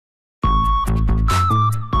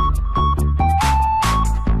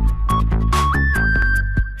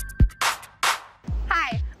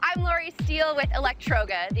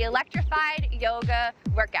Electroga, the electrified yoga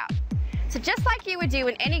workout. So just like you would do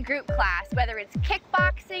in any group class, whether it's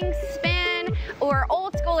kickboxing, spin, or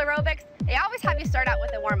old school aerobics, they always have you start out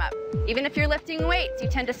with a warm-up. Even if you're lifting weights, you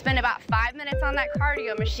tend to spend about 5 minutes on that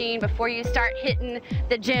cardio machine before you start hitting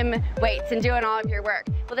the gym weights and doing all of your work.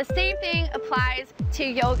 Well, the same thing applies to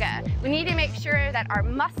yoga. We need to make sure that our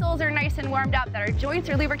muscles are nice and warmed up, that our joints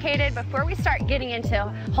are lubricated before we start getting into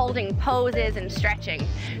holding poses and stretching.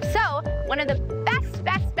 So one of the best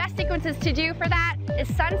sequences to do for that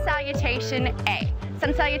is Sun Salutation A.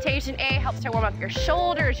 Sun Salutation A helps to warm up your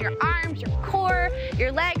shoulders, your arms, your core,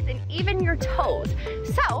 your legs, and even your toes.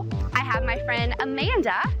 So I have my friend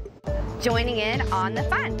Amanda joining in on the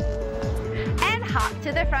fun. And hop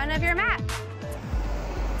to the front of your mat.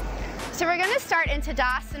 So we're going to start in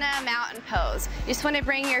Tadasana mountain pose. You just want to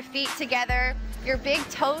bring your feet together, your big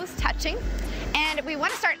toes touching. And we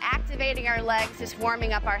want to start activating our legs, just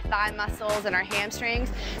warming up our thigh muscles and our hamstrings.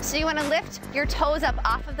 So you want to lift your toes up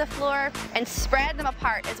off of the floor and spread them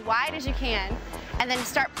apart as wide as you can. And then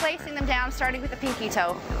start placing them down, starting with the pinky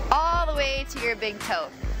toe, all the way to your big toe.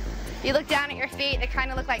 You look down at your feet, they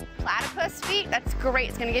kind of look like platypus feet. That's great.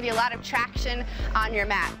 It's going to give you a lot of traction on your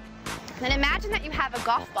mat. Then imagine that you have a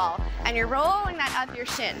golf ball and you're rolling that up your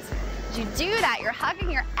shins. As you do that, you're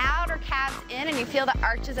hugging your outer calves in and you feel the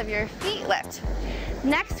arches of your feet lift.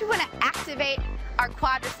 Next, we want to activate our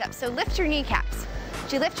quadriceps, so lift your kneecaps.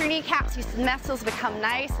 As you lift your kneecaps, these muscles become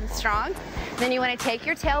nice and strong. Then you want to take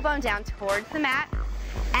your tailbone down towards the mat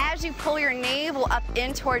as you pull your navel up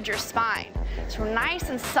in towards your spine. So we're nice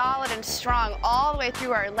and solid and strong all the way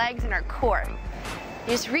through our legs and our core.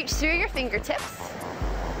 You just reach through your fingertips.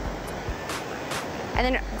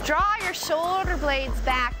 And then draw your shoulder blades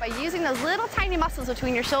back by using those little tiny muscles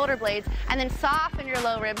between your shoulder blades, and then soften your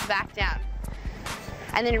low ribs back down.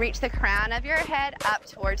 And then reach the crown of your head up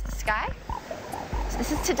towards the sky. So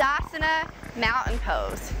this is Tadasana mountain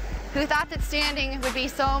pose. Who thought that standing would be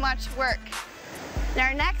so much work? In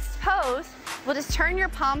our next pose, we'll just turn your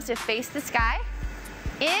palms to face the sky.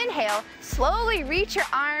 Inhale, slowly reach your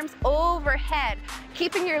arms overhead,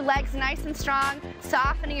 keeping your legs nice and strong,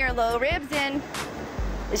 softening your low ribs in.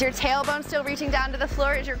 Is your tailbone still reaching down to the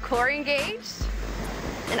floor? Is your core engaged?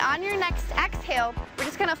 And on your next exhale, we're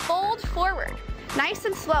just gonna fold forward, nice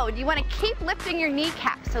and slow. You wanna keep lifting your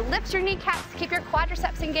kneecaps. So lift your kneecaps, keep your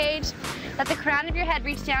quadriceps engaged. Let the crown of your head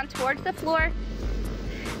reach down towards the floor.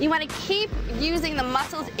 You wanna keep using the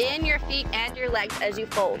muscles in your feet and your legs as you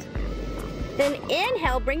fold. Then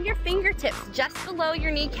inhale, bring your fingertips just below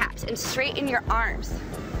your kneecaps and straighten your arms.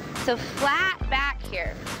 So flat back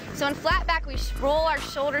here. So in flat back, we roll our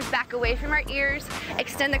shoulders back away from our ears,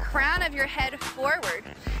 extend the crown of your head forward,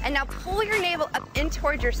 and now pull your navel up in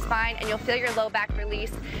towards your spine and you'll feel your low back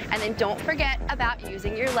release. And then don't forget about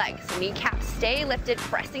using your legs. So kneecaps stay lifted,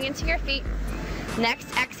 pressing into your feet.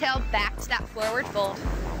 Next, exhale, back to that forward fold.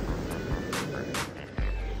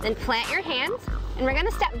 Then plant your hands, and we're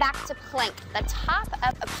gonna step back to plank, the top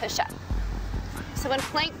of a push-up. So in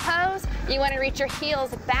plank pose, you wanna reach your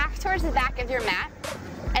heels back towards the back of your mat,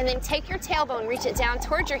 and then take your tailbone, reach it down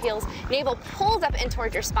towards your heels, navel pulls up in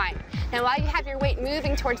towards your spine. Now while you have your weight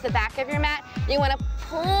moving towards the back of your mat, you wanna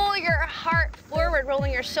pull your heart forward,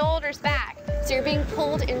 rolling your shoulders back. So you're being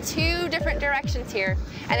pulled in two different directions here,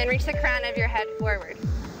 and then reach the crown of your head forward.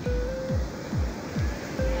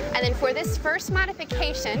 And then for this first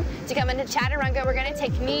modification, to come into chaturanga, we're gonna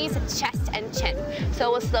take knees, chest, and chin.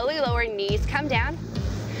 So we'll slowly lower knees, come down.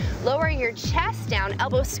 Lower your chest down,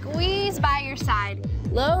 elbows squeeze by your side.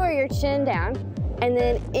 Lower your chin down, and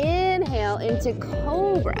then inhale into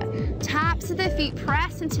cobra. Tops of the feet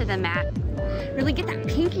press into the mat. Really get that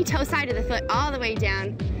pinky toe side of the foot all the way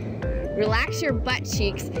down. Relax your butt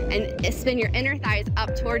cheeks and spin your inner thighs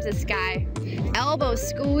up towards the sky. Elbows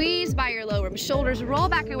squeeze by your low ribs, shoulders roll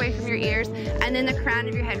back away from your ears, and then the crown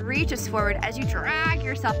of your head reaches forward as you drag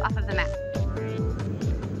yourself off of the mat.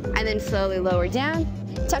 And then slowly lower down,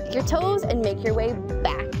 tuck your toes, and make your way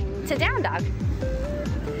back to down dog.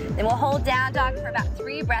 Then we'll hold down dog for about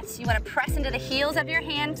 3 breaths. You want to press into the heels of your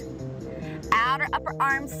hands. Outer upper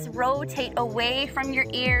arms rotate away from your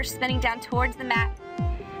ears, spinning down towards the mat.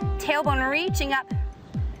 Tailbone reaching up.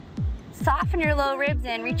 Soften your low ribs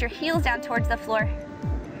in, reach your heels down towards the floor.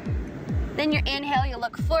 Then your inhale, you'll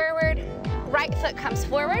look forward. Right foot comes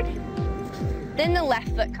forward. Then the left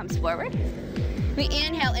foot comes forward. We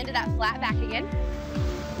inhale into that flat back again.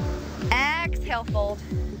 Exhale, fold.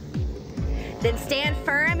 Then stand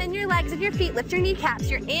firm in your legs and your feet. Lift your kneecaps.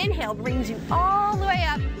 Your inhale brings you all the way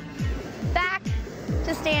up. Back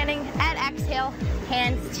to standing, and exhale,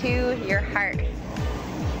 hands to your heart.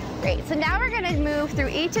 Great, so now we're gonna move through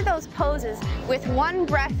each of those poses with 1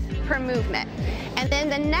 breath per movement. And then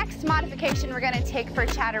the next modification we're gonna take for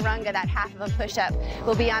chaturanga, that half of a push-up,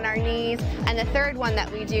 will be on our knees. And the third one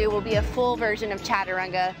that we do will be a full version of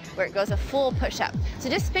chaturanga, where it goes a full push-up. So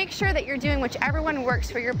just make sure that you're doing whichever one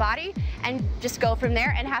works for your body, and just go from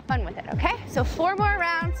there and have fun with it, okay? So 4 more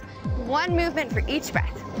rounds, 1 movement for each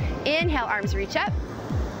breath. Inhale, arms reach up.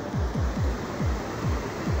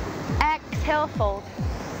 Exhale, fold.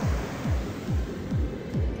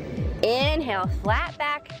 Inhale, flat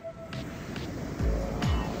back.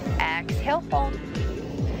 Exhale, fold.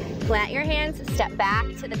 Plant your hands, step back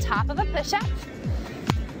to the top of a push-up.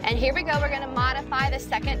 And here we go, we're gonna modify the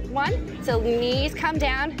second one. So knees come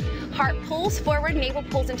down, heart pulls forward, navel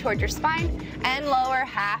pulls in toward your spine, and lower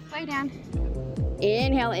halfway down.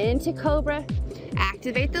 Inhale into cobra,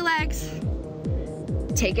 activate the legs.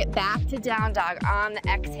 Take it back to down dog on the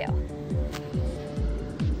exhale.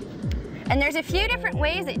 And there's a few different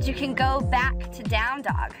ways that you can go back to down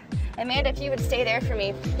dog. Amanda, if you would stay there for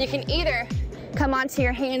me, you can either come onto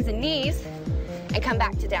your hands and knees and come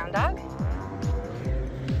back to down dog,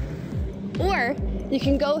 or you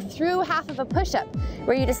can go through half of a push-up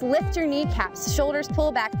where you just lift your kneecaps, shoulders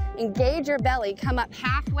pull back, engage your belly, come up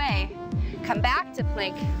halfway, come back to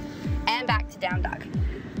plank, and back to down dog.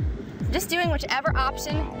 Just doing whichever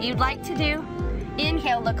option you'd like to do.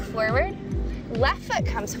 Inhale, look forward. Left foot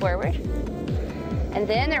comes forward, and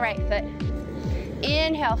then the right foot.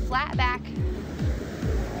 Inhale, flat back.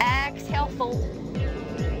 Exhale, fold.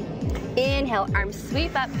 Inhale, arms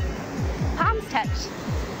sweep up, palms touch.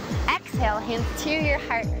 Exhale, hands to your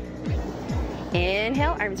heart.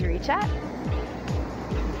 Inhale, arms reach up.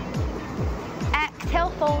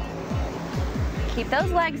 Exhale, fold. Keep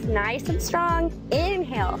those legs nice and strong.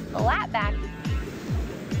 Inhale, flat back.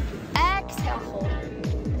 Exhale, fold.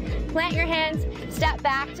 Plant your hands, step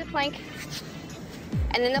back to plank.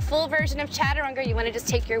 And then the full version of chaturanga, you want to just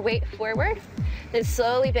take your weight forward, then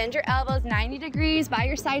slowly bend your elbows 90 degrees by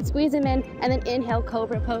your side, squeeze them in, and then inhale,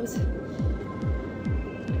 cobra pose.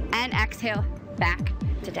 And exhale, back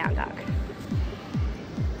to down dog.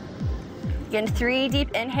 Again, 3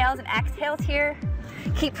 deep inhales and exhales here.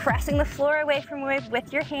 Keep pressing the floor away from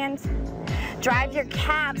with your hands. Drive your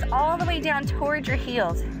calves all the way down towards your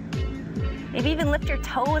heels. Maybe even lift your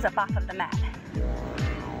toes up off of the mat.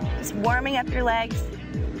 Just warming up your legs.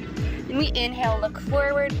 Then we inhale, look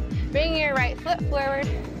forward. Bring your right foot forward.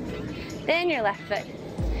 Then your left foot.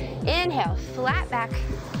 Inhale, flat back.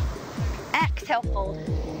 Exhale, fold.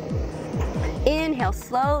 Inhale,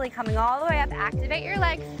 slowly coming all the way up. Activate your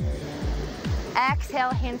legs. Exhale,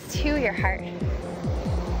 hands to your heart.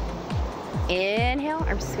 Inhale,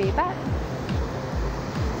 arms sweep up.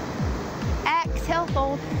 Exhale,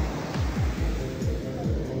 fold.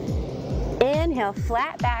 Inhale,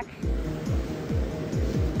 flat back.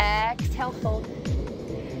 Exhale, fold.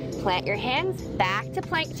 Plant your hands, back to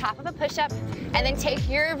plank, top of a push-up, and then take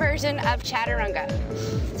your version of chaturanga.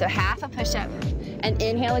 So half a push-up, and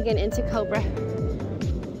inhale again into cobra.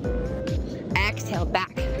 Exhale,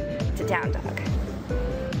 back to down dog.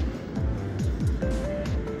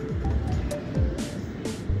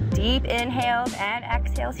 Deep inhales and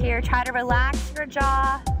exhales here. Try to relax your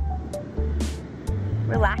jaw.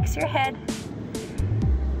 Relax your head.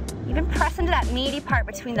 Even press into that meaty part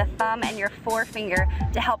between the thumb and your forefinger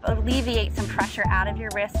to help alleviate some pressure out of your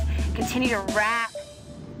wrist. Continue to wrap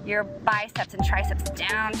your biceps and triceps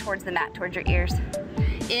down towards the mat, towards your ears.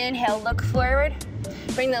 Inhale, look forward.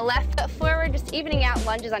 Bring the left foot forward, just evening out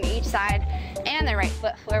lunges on each side, and the right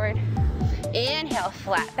foot forward. Inhale,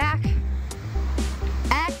 flat back.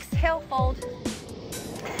 Exhale, fold.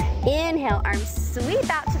 Inhale, arms sweep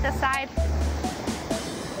out to the side.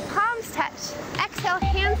 Palms touch. Exhale,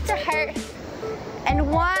 hands to heart.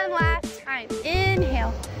 And one last time.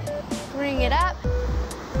 Inhale, bring it up.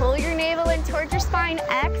 Pull your navel in towards your spine.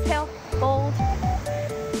 Exhale, fold.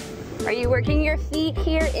 Are you working your feet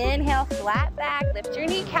here? Inhale, flat back. Lift your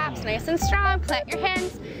kneecaps nice and strong. Plant your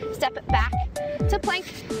hands. Step it back to plank.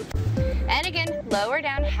 And again, lower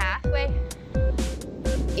down halfway.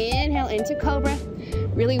 Inhale into cobra.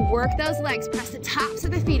 Really work those legs. Press the tops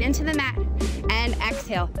of the feet into the mat. And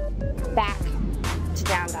exhale, back to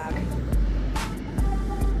down dog.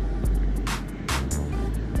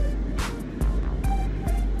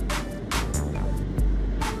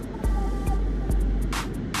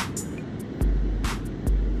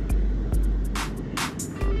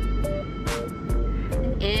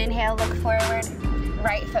 Inhale, look forward.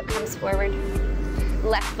 Right foot comes forward.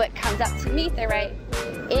 Left foot comes up to meet the right.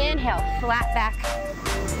 Inhale, flat back.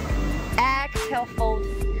 Exhale, fold.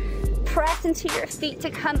 Press into your feet to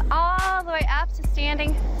come all the way up to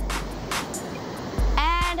standing.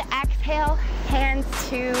 exhale, hands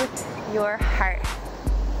to your heart.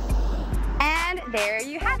 And there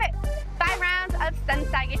you have it, 5 rounds of Sun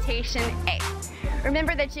Salutation A.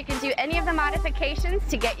 Remember that you can do any of the modifications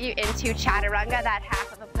to get you into chaturanga, that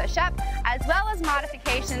half of a push-up, as well as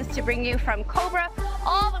modifications to bring you from cobra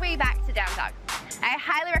all the way back to down dog. I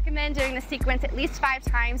highly recommend doing the sequence at least 5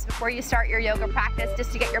 times before you start your yoga practice,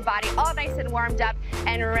 just to get your body all nice and warmed up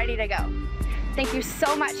and ready to go. Thank you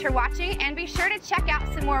so much for watching, and be sure to check out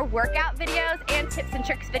some more workout videos and tips and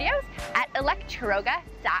tricks videos at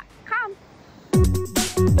electroyoga.com.